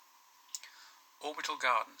Orbital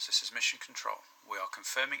Gardens, this is Mission Control. We are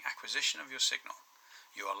confirming acquisition of your signal.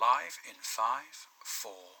 You are live in 5,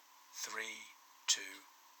 4, 3, 2...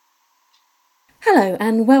 Hello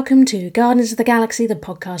and welcome to Gardeners of the Galaxy, the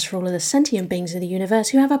podcast for all of the sentient beings of the universe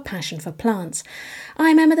who have a passion for plants.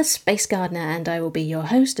 I'm Emma the Space Gardener and I will be your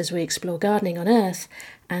host as we explore gardening on Earth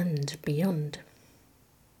and beyond.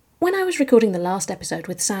 When I was recording the last episode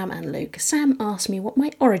with Sam and Luke, Sam asked me what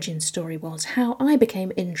my origin story was, how I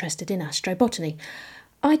became interested in astrobotany.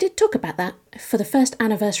 I did talk about that for the first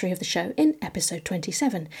anniversary of the show in episode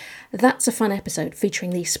 27. That's a fun episode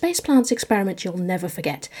featuring the space plants experiment you'll never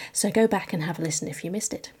forget, so go back and have a listen if you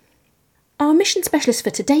missed it. Our mission specialist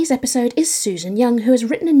for today's episode is Susan Young, who has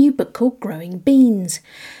written a new book called Growing Beans.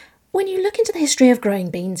 When you look into the history of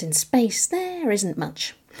growing beans in space, there isn't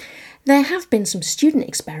much. There have been some student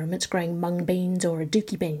experiments growing mung beans or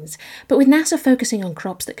aduki beans, but with NASA focusing on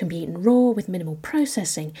crops that can be eaten raw with minimal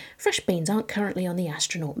processing, fresh beans aren't currently on the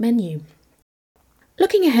astronaut menu.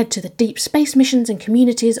 Looking ahead to the deep space missions and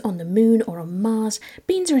communities on the Moon or on Mars,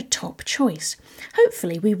 beans are a top choice.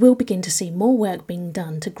 Hopefully we will begin to see more work being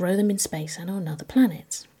done to grow them in space and on other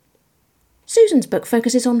planets. Susan's book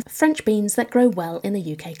focuses on French beans that grow well in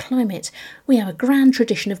the UK climate. We have a grand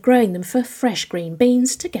tradition of growing them for fresh green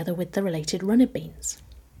beans together with the related runner beans.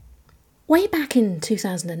 Way back in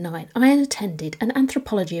 2009, I had attended an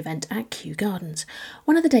anthropology event at Kew Gardens.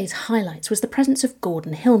 One of the day's highlights was the presence of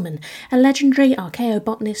Gordon Hillman, a legendary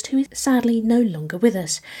archaeobotanist who is sadly no longer with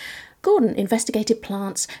us. Gordon investigated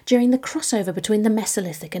plants during the crossover between the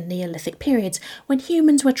Mesolithic and Neolithic periods, when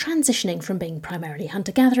humans were transitioning from being primarily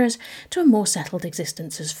hunter-gatherers to a more settled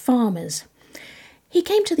existence as farmers. He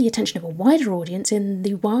came to the attention of a wider audience in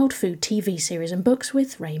the Wild Food TV series and books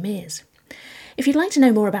with Ray Mears. If you'd like to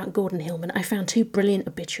know more about Gordon Hillman, I found 2 brilliant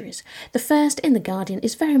obituaries. The first, in The Guardian,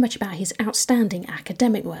 is very much about his outstanding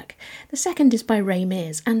academic work. The second is by Ray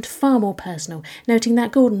Mears, and far more personal, noting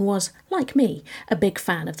that Gordon was, like me, a big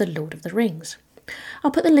fan of The Lord of the Rings. I'll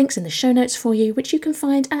put the links in the show notes for you, which you can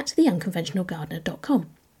find at theunconventionalgardener.com.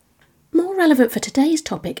 More relevant for today's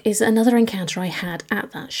topic is another encounter I had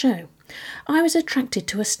at that show. I was attracted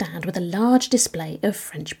to a stand with a large display of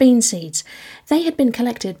French bean seeds. They had been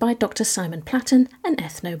collected by Dr. Simon Platten, an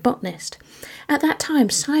ethnobotanist. At that time,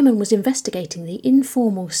 Simon was investigating the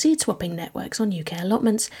informal seed-swapping networks on UK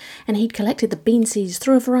allotments, and he'd collected the bean seeds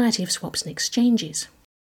through a variety of swaps and exchanges.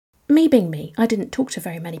 Me being me, I didn't talk to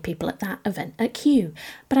very many people at that event at Kew,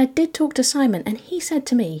 but I did talk to Simon, and he said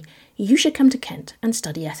to me, "You should come to Kent and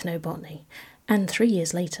study ethnobotany." And 3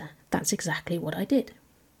 years later, that's exactly what I did.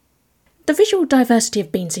 The visual diversity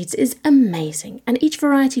of bean seeds is amazing, and each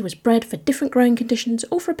variety was bred for different growing conditions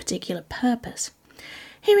or for a particular purpose.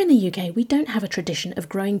 Here in the UK, we don't have a tradition of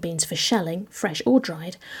growing beans for shelling, fresh or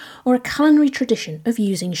dried, or a culinary tradition of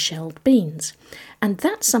using shelled beans, and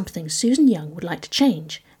that's something Susan Young would like to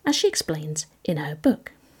change, as she explains in her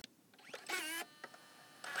book.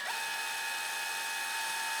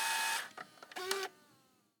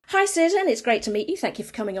 Hi Susan, it's great to meet you. Thank you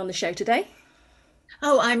for coming on the show today.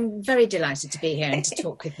 Oh, I'm very delighted to be here and to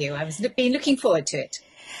talk with you. I've been looking forward to it.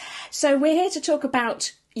 So we're here to talk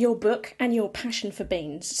about your book and your passion for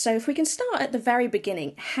beans. So if we can start at the very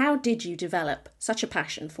beginning, how did you develop such a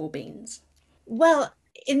passion for beans? Well,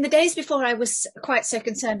 in the days before I was quite so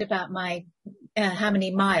concerned about my how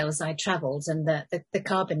many miles I travelled and the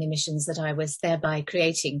carbon emissions that I was thereby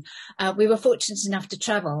creating, we were fortunate enough to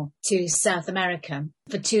travel to South America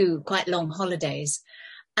for 2 quite long holidays.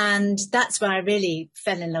 And that's where I really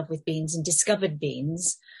fell in love with beans and discovered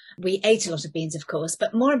beans. We ate a lot of beans, of course,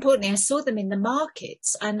 but more importantly, I saw them in the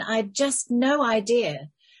markets and I had just no idea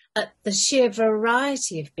at the sheer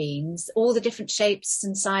variety of beans, all the different shapes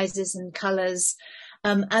and sizes and colours,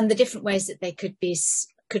 and the different ways that they could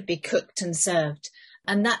be cooked and served.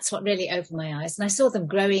 And that's what really opened my eyes. And I saw them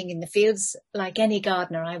growing in the fields. Like any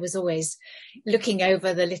gardener, I was always looking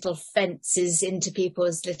over the little fences into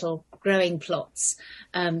people's little growing plots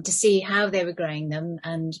to see how they were growing them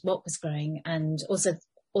and what was growing. And also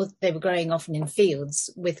they were growing often in fields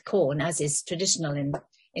with corn, as is traditional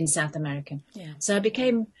in South America. Yeah. So I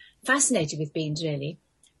became fascinated with beans, really.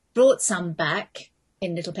 Brought some back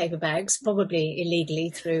in little paper bags, probably illegally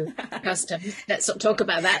through customs. Let's not talk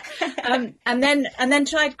about that. And then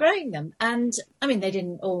tried growing them. And I mean, they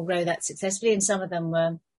didn't all grow that successfully, and some of them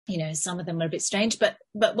were a bit strange, but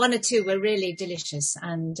 1 or 2 were really delicious,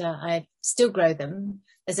 and I still grow them.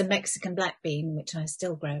 There's a Mexican black bean, which I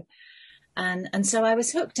still grow. And so I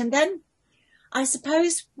was hooked. And then I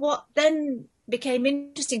suppose what then became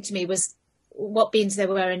interesting to me was what beans there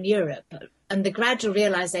were in Europe, and the gradual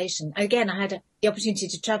realization. Again, I had the opportunity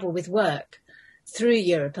to travel with work through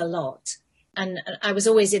Europe a lot, And I was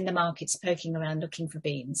always in the markets poking around looking for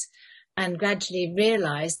beans, and gradually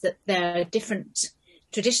realised that there are different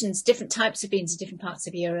traditions, different types of beans in different parts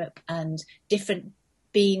of Europe, and different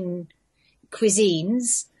bean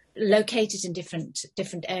cuisines located in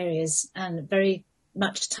different areas and very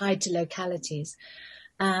much tied to localities.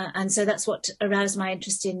 And so that's what aroused my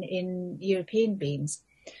interest in European beans.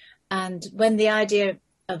 And when the idea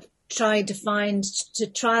of trying to find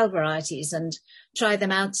trial varieties and try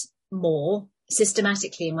them out more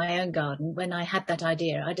systematically in my own garden, when I had that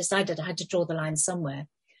idea, I decided I had to draw the line somewhere.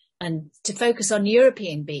 And to focus on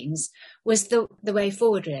European beans was the way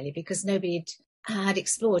forward, really, because nobody had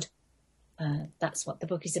explored. That's what the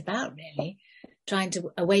book is about, really, trying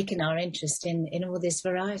to awaken our interest in all this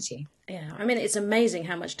variety. Yeah, I mean, it's amazing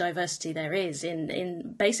how much diversity there is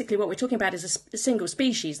in basically what we're talking about is a single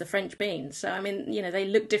species, the French beans. So, I mean, you know, they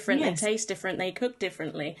look different, yes. They taste different, they cook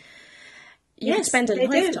differently. You could spend a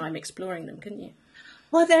lifetime exploring them, couldn't you?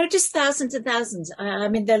 Well, there are just thousands and thousands. I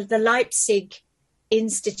mean, the Leipzig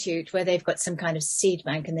Institute, where they've got some kind of seed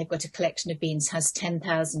bank and they've got a collection of beans, has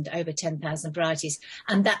over 10,000 varieties,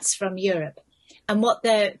 and that's from Europe. And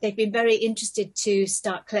they've been very interested to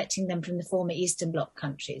start collecting them from the former Eastern Bloc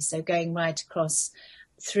countries, so going right across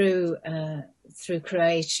through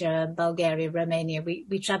Croatia, Bulgaria, Romania.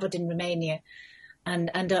 We travelled in Romania and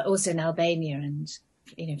also in Albania, and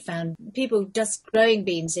found people just growing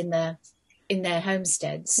beans in their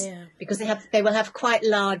homesteads, because they will have quite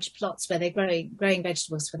large plots where they're growing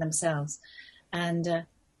vegetables for themselves. And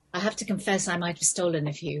I have to confess, I might have stolen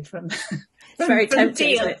a few from very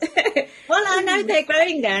tempting, isn't it? Well, I know they're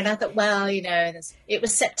growing there, and I thought, well, it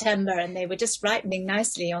was September and they were just ripening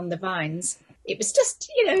nicely on the vines. It was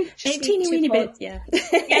just, just a teeny weeny bit, yeah.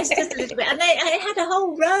 Yes, just a little bit. And I had a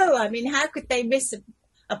whole row. I mean, how could they miss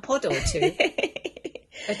a pod or two?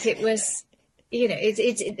 But it was,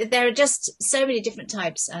 there are just so many different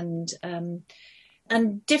types, and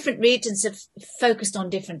different regions have focused on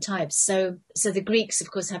different types. So the Greeks,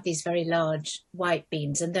 of course, have these very large white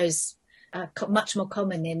beans, and those are much more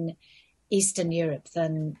common in Eastern Europe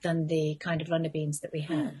than the kind of runner beans that we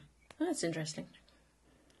have. Oh, that's interesting.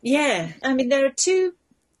 Yeah, I mean, there are two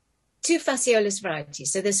Phaseolus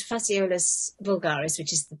varieties. So there's Phaseolus vulgaris,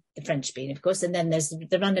 which is the French bean, of course, and then there's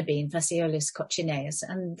the runner bean, Phaseolus coccineus.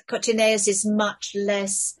 And coccineus is much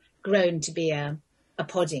less grown to be a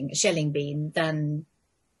shelling bean than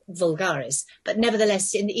vulgaris. But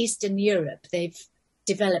nevertheless, in Eastern Europe, they've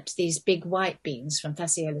developed these big white beans from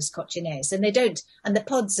Phaseolus coccineus, and the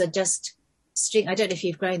pods are just I don't know if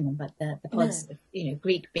you've grown them, but the pods, no.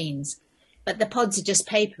 Greek beans. But the pods are just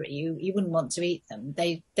papery. You wouldn't want to eat them.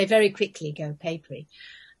 They very quickly go papery.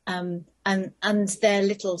 And they're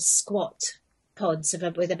little squat pods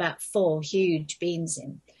with about 4 huge beans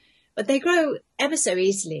in. But they grow ever so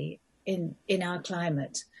easily in our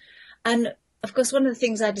climate. And, of course, one of the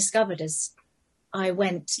things I discovered as I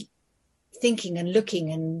went thinking and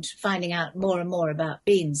looking and finding out more and more about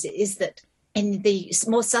beans is that in the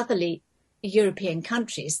more southerly European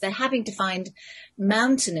countries, they're having to find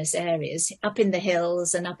mountainous areas up in the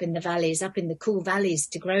hills and up in the valleys, up in the cool valleys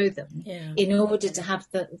to grow them in order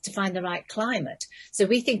to find the right climate. So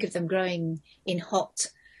we think of them growing in hot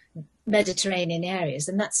Mediterranean areas,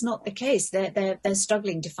 and that's not the case. They're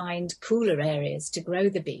struggling to find cooler areas to grow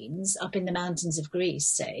the beans up in the mountains of Greece,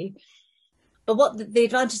 say. But what the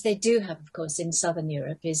advantage they do have, of course, in southern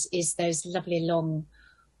Europe is those lovely long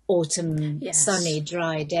autumn, sunny,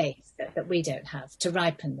 dry days that we don't have to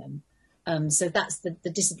ripen them. So that's the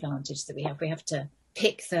disadvantage that we have. We have to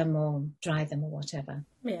pick them or dry them or whatever.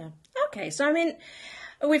 Yeah. Okay. So, I mean,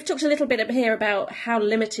 we've talked a little bit here about how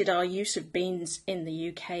limited our use of beans in the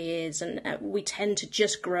UK is, and we tend to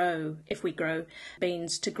just if we grow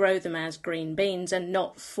beans, to grow them as green beans and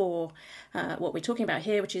not for what we're talking about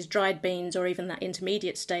here, which is dried beans, or even that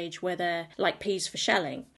intermediate stage where they're like peas for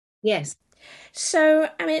shelling. Yes. So,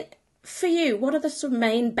 I mean, for you, what are the sort of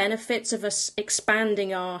main benefits of us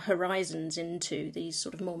expanding our horizons into these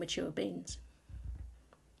sort of more mature beans?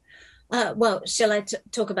 Well, shall I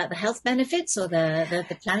talk about the health benefits or the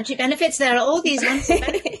planetary benefits? There are all these wonderful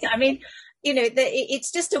benefits. I mean,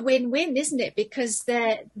 it's just a win-win, isn't it? Because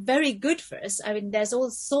they're very good for us. I mean, there's all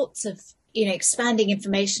sorts of, expanding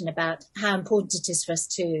information about how important it is for us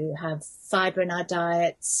to have fibre in our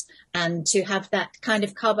diets and to have that kind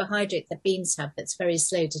of carbohydrate that beans have that's very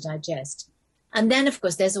slow to digest. And then, of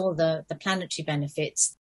course, there's all the planetary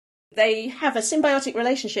benefits. They have a symbiotic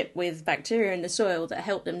relationship with bacteria in the soil that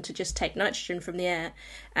help them to just take nitrogen from the air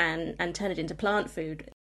and turn it into plant food.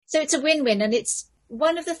 So it's a win-win. And it's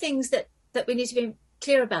one of the things that we need to be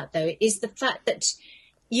clear about, though, is the fact that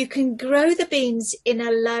you can grow the beans in a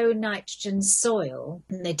low nitrogen soil,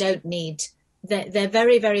 and they don't need. They're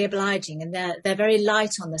very, very obliging, and they're very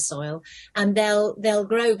light on the soil, and they'll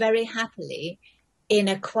grow very happily in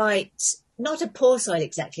a quite, not a poor soil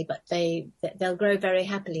exactly, but they'll grow very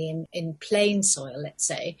happily in plain soil, let's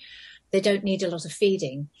say. They don't need a lot of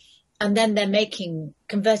feeding. And then they're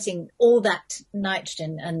converting all that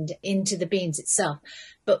nitrogen and into the beans itself.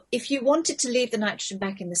 But if you wanted to leave the nitrogen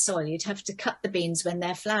back in the soil, you'd have to cut the beans when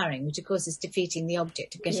they're flowering, which of course is defeating the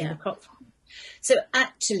object of getting the crop from. So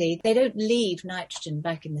actually, they don't leave nitrogen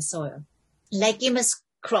back in the soil. Leguminous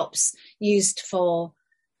crops used for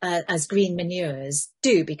as green manures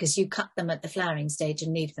do, because you cut them at the flowering stage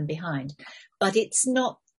and leave them behind. But it's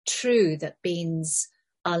not true that beans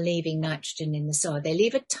are leaving nitrogen in the soil. They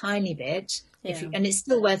leave a tiny bit, and it's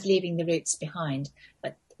still worth leaving the roots behind.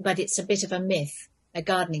 But it's a bit of a myth, a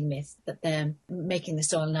gardening myth, that they're making the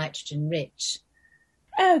soil nitrogen rich.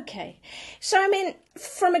 Okay. So, I mean,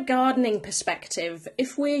 from a gardening perspective,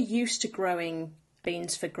 if we're used to growing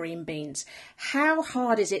beans for green beans, how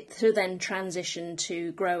hard is it to then transition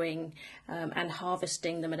to growing and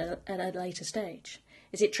harvesting them at a later stage?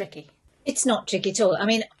 Is it tricky? It's not tricky at all. I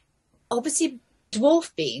mean, obviously,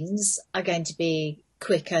 dwarf beans are going to be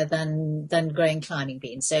quicker than growing climbing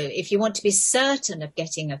beans. So if you want to be certain of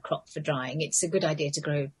getting a crop for drying, it's a good idea to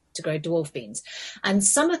grow dwarf beans. And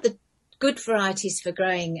some of the good varieties for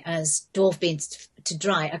growing as dwarf beans to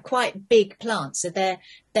dry are quite big plants. So they're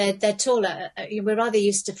taller. We're rather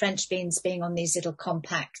used to French beans being on these little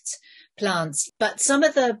compact plants, but some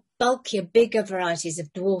of the bulkier, bigger varieties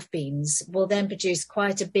of dwarf beans will then produce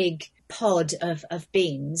quite a big pod of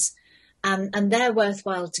beans. And they're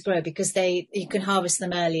worthwhile to grow because you can harvest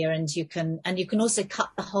them earlier, and you can also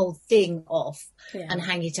cut the whole thing off and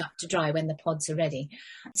hang it up to dry when the pods are ready.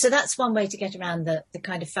 So that's one way to get around the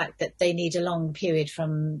kind of fact that they need a long period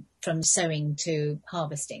from sowing to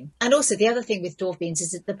harvesting. And also the other thing with dwarf beans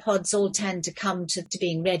is that the pods all tend to come to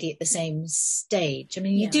being ready at the same stage. I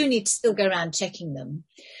mean, you do need to still go around checking them.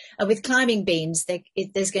 With climbing beans,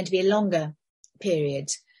 there's going to be a longer period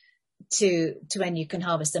to when you can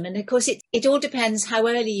harvest them, and of course it all depends how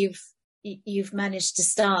early you've managed to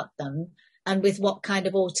start them and with what kind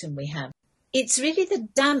of autumn we have. It's really the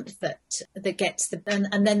damp that gets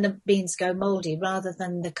and then the beans go mouldy rather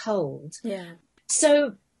than the cold.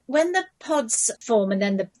 So when the pods form and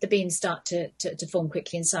then the beans start to form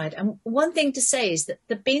quickly inside, and one thing to say is that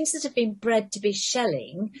the beans that have been bred to be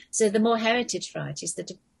shelling, so the more heritage varieties that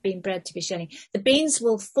have been bred to be shelling, the beans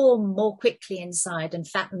will form more quickly inside and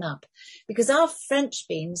fatten up, because our French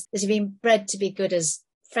beans that have been bred to be good as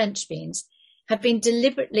French beans have been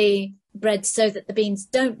deliberately bred so that the beans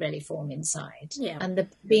don't really form inside, and the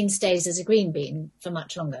bean stays as a green bean for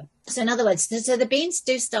much longer. So in other words, so the beans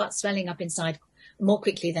do start swelling up inside more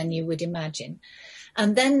quickly than you would imagine.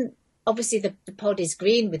 And then obviously the pod is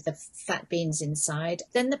green with the fat beans inside.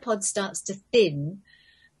 Then the pod starts to thin,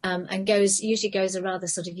 and usually goes a rather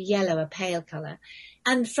sort of yellow, a pale colour.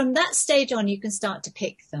 And from that stage on, you can start to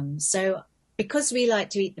pick them. So because we like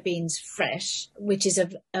to eat the beans fresh, which is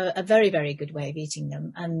a very, very good way of eating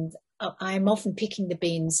them, and I'm often picking the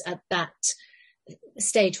beans at that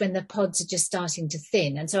stage when the pods are just starting to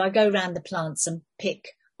thin. And so I go around the plants and pick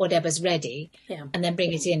whatever's ready and then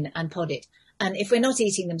bring it in and pod it. And if we're not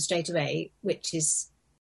eating them straight away, which is,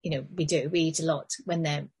 we eat a lot when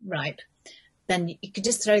they're ripe, then you could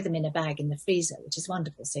just throw them in a bag in the freezer, which is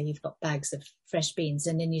wonderful. So you've got bags of fresh beans,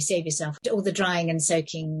 and then you save yourself all the drying and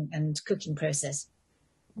soaking and cooking process.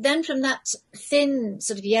 Then from that thin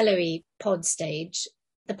sort of yellowy pod stage,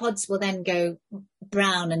 the pods will then go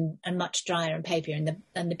brown and much drier and paperier,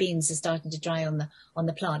 and the beans are starting to dry on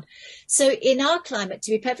the plant. So in our climate,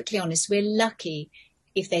 to be perfectly honest, we're lucky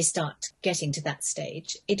if they start getting to that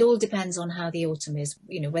stage. It all depends on how the autumn is,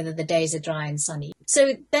 whether the days are dry and sunny.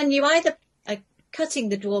 So then you either are cutting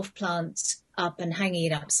the dwarf plant up and hanging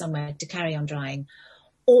it up somewhere to carry on drying,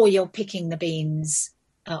 or you're picking the beans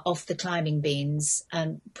off the climbing beans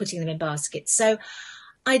and putting them in baskets. So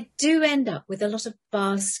I do end up with a lot of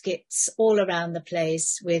baskets all around the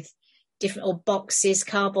place with different boxes,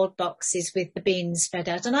 cardboard boxes with the beans spread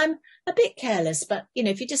out. And I'm a bit careless, but,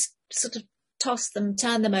 if you just sort of toss them,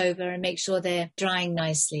 turn them over and make sure they're drying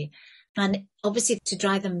nicely. And obviously to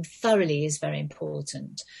dry them thoroughly is very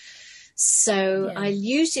important. So I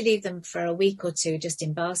usually leave them for a week or two just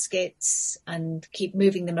in baskets and keep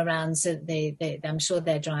moving them around so that I'm sure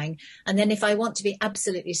they're drying. And then if I want to be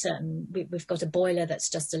absolutely certain, we've got a boiler that's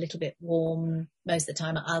just a little bit warm most of the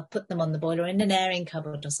time, I'll put them on the boiler in an airing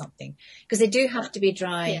cupboard or something, because they do have to be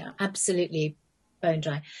dry, absolutely bone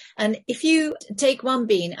dry. And if you take one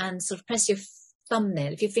bean and sort of press your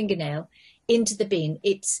thumbnail, if your fingernail into the bean,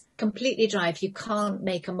 it's completely dry. If you can't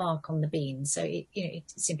make a mark on the bean, so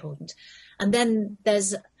it's important. And then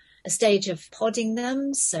there's a stage of podding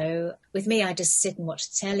them. So with me, I just sit and watch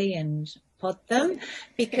the telly and pod them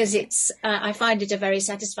because I find it a very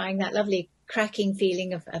satisfying, that lovely cracking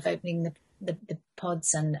feeling of opening the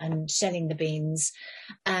pods and shelling the beans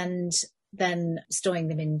and then storing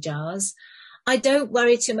them in jars. I don't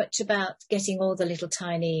worry too much about getting all the little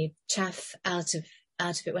tiny chaff out of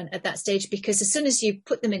it when at that stage, because as soon as you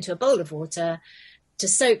put them into a bowl of water to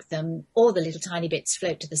soak them, all the little tiny bits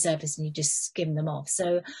float to the surface and you just skim them off.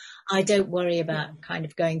 So I don't worry about kind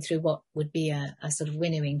of going through what would be a sort of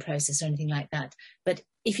winnowing process or anything like that. But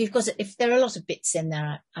if there are a lot of bits in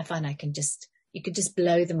there, I find you could just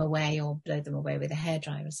blow them away or blow them away with a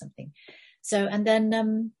hairdryer or something. So, and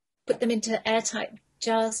then put them into airtight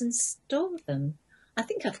jars and store them. I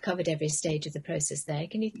think I've covered every stage of the process there.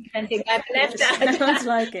 Can you think of anything I've left out? Sounds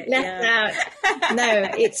like it. Left out. No,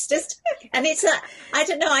 it's just, and I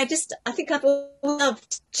don't know. I think I've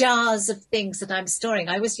loved jars of things that I'm storing.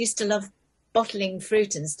 I always used to love bottling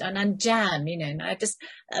fruit and jam, and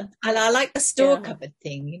I like the store cupboard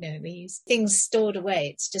thing, these things stored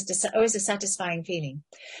away. It's just always a satisfying feeling.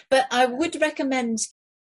 But I would recommend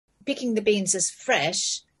picking the beans as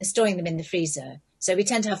fresh and storing them in the freezer. So we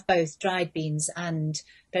tend to have both dried beans and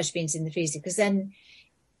fresh beans in the freezer, because then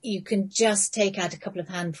you can just take out a couple of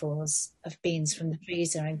handfuls of beans from the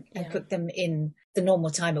freezer and cook them in the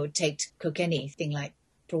normal time it would take to cook anything like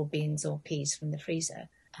broad beans or peas from the freezer.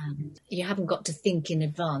 And you haven't got to think in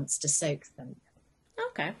advance to soak them.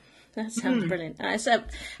 Okay. That sounds brilliant. So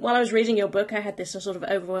while I was reading your book, I had this sort of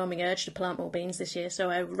overwhelming urge to plant more beans this year. So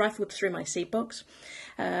I rifled through my seed box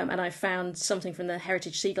and I found something from the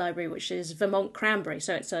Heritage Seed Library, which is Vermont cranberry.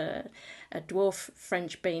 So it's a dwarf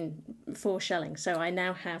French bean for shelling. So I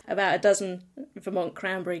now have about a dozen Vermont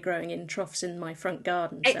cranberry growing in troughs in my front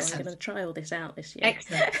garden. Excellent. So I'm going to try all this out this year.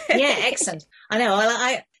 Excellent. Yeah, excellent. I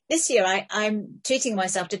know. This year I'm treating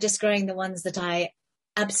myself to just growing the ones that I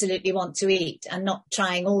absolutely want to eat and not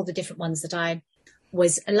trying all the different ones that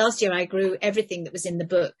last year I grew everything that was in the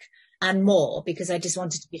book and more, because I just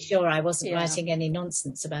wanted to be sure I wasn't writing any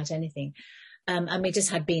nonsense about anything. And we just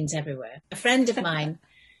had beans everywhere. A friend of mine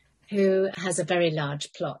who has a very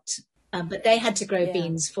large plot, but they had to grow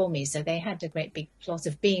beans for me. So they had a great big plot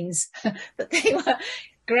of beans that they were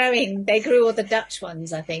growing. They grew all the Dutch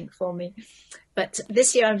ones, I think, for me. But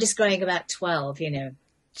this year I'm just growing about 12,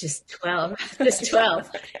 just 12, just 12.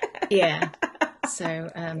 Yeah. So,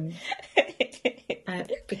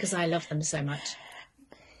 because I love them so much.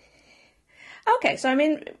 Okay. So, I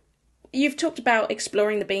mean, you've talked about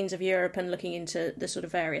exploring the beans of Europe and looking into the sort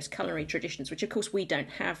of various culinary traditions, which of course we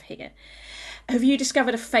don't have here. Have you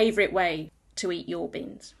discovered a favourite way to eat your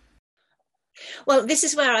beans? Well, this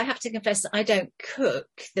is where I have to confess that I don't cook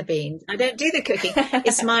the beans. I don't do the cooking.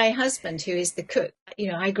 It's my husband who is the cook.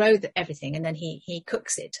 I grow everything and then he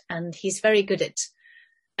cooks it. And he's very good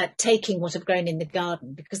at taking what I've grown in the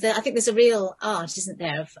garden, because I think there's a real art, isn't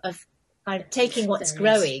there, of kind of taking what's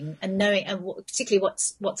growing and knowing, and particularly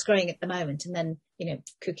what's growing at the moment, and then,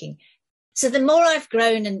 cooking. So the more I've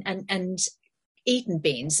grown and eaten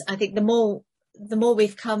beans, I think the more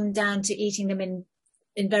we've come down to eating them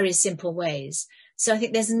in very simple ways. So I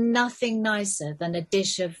think there's nothing nicer than a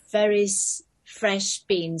dish of very fresh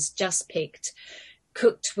beans, just picked,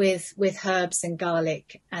 cooked with herbs and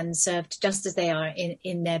garlic and served just as they are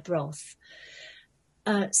in their broth.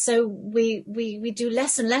 So we do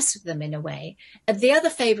less and less of them in a way. The other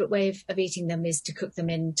favourite way of eating them is to cook them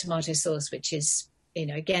in tomato sauce, which is,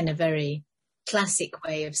 again, a very classic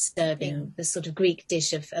way of serving the sort of Greek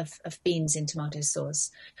dish of beans in tomato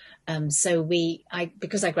sauce. So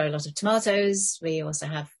because I grow a lot of tomatoes, we also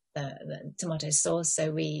have the tomato sauce.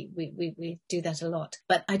 So we do that a lot,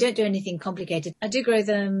 but I don't do anything complicated. I do grow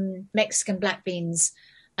the Mexican black beans,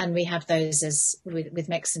 and we have those as with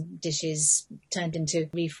Mexican dishes turned into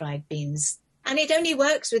refried beans. And it only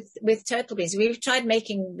works with turtle beans. We've tried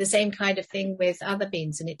making the same kind of thing with other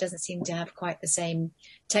beans, and it doesn't seem to have quite the same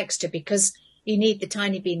texture, because you need the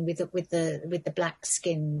tiny bean with the black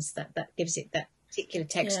skins that gives it that particular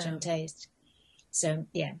texture and taste. So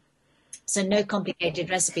so no complicated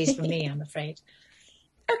recipes for me, I'm afraid.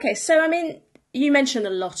 Okay, so I mean, you mentioned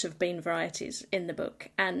a lot of bean varieties in the book,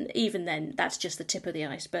 and even then, that's just the tip of the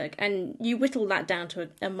iceberg. And you whittle that down to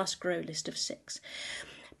a must-grow list of 6.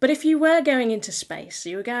 But if you were going into space,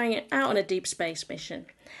 you were going out on a deep space mission,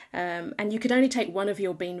 and you could only take one of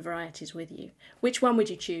your bean varieties with you, which one would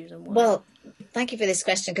you choose and why? Well, thank you for this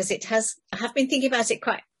question, because I have been thinking about it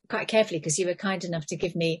quite quite carefully because you were kind enough to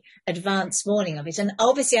give me advance warning of it. And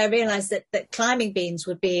obviously I realised that climbing beans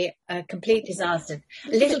would be a complete disaster.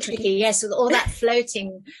 A little tricky, yes, with all that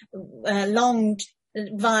floating, long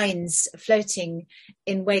vines floating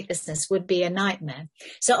in weightlessness would be a nightmare.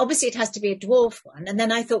 So obviously it has to be a dwarf one. And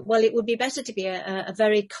then I thought, well, it would be better to be a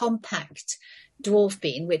very compact dwarf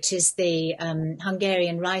bean, which is the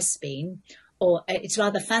Hungarian rice bean, or its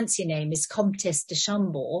rather fancy name is Comtesse de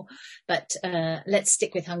Chambord, but let's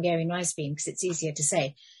stick with Hungarian rice bean because it's easier to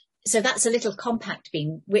say. So that's a little compact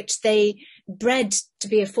bean, which they bred to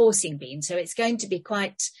be a forcing bean. So it's going to be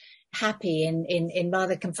quite happy in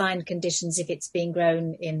rather confined conditions if it's being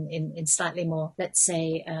grown in slightly more, let's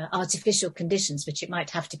say, artificial conditions, which it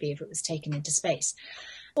might have to be if it was taken into space.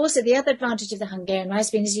 Also, the other advantage of the Hungarian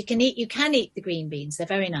rice bean is you can eat the green beans. They're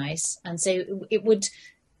very nice. And so it would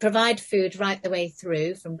provide food right the way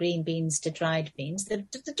through, from green beans to dried beans. The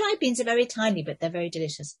dried beans are very tiny, but they're very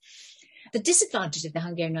delicious. The disadvantage of the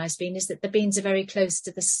Hungarian rice bean is that the beans are very close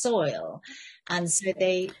to the soil. And so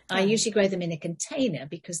I usually grow them in a container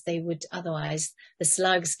because they would otherwise, the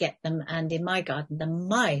slugs get them. And in my garden, the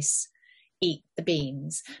mice eat the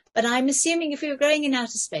beans. But I'm assuming if we were growing in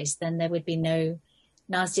outer space, then there would be no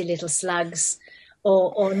nasty little slugs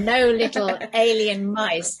or no little alien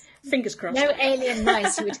mice. Fingers crossed. No alien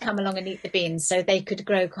mice who would come along and eat the beans, so they could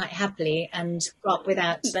grow quite happily and crop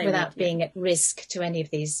without being at risk to any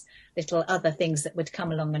of these little other things that would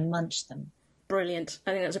come along and munch them. Brilliant.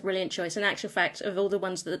 I think that's a brilliant choice. In actual fact, of all the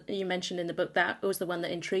ones that you mentioned in the book, that was the one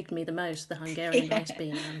that intrigued me the most, the Hungarian rice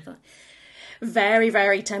bean. And I thought, very,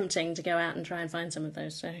 very tempting to go out and try and find some of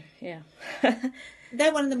those. So, yeah.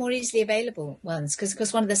 They're one of the more easily available ones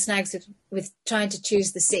because one of the snags with trying to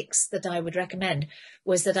choose the 6 that I would recommend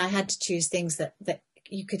was that I had to choose things that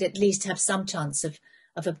you could at least have some chance of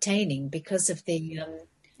obtaining because of the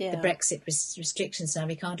Brexit restrictions. Now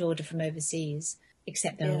we can't order from overseas,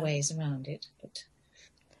 except there are ways around it. But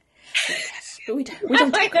we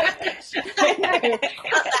don't talk about this.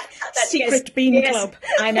 Secret bean club.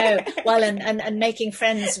 I know. Well, and making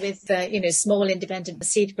friends with small independent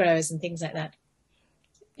seed growers and things like that.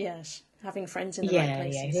 Yes, having friends in the right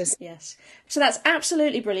places. Yes. So that's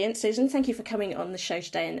absolutely brilliant, Susan. Thank you for coming on the show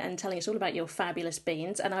today and telling us all about your fabulous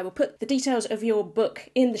beans. And I will put the details of your book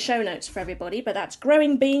in the show notes for everybody. But that's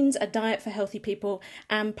Growing Beans, A Diet for Healthy People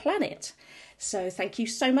and Planet. So thank you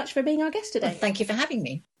so much for being our guest today. Well, thank you for having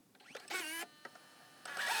me.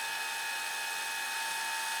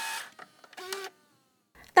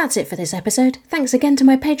 That's it for this episode. Thanks again to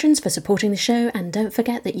my patrons for supporting the show, and don't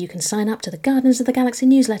forget that you can sign up to the Gardeners of the Galaxy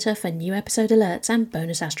newsletter for new episode alerts and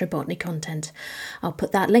bonus astrobotany content. I'll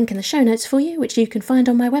put that link in the show notes for you, which you can find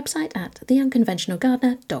on my website at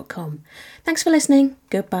theunconventionalgardener.com. Thanks for listening.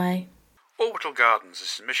 Goodbye. Orbital Gardens,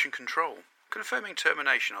 this is Mission Control, confirming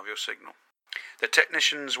termination of your signal. The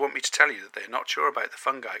technicians want me to tell you that they're not sure about the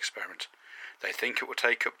fungi experiment. They think it will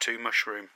take up 2 mushroom.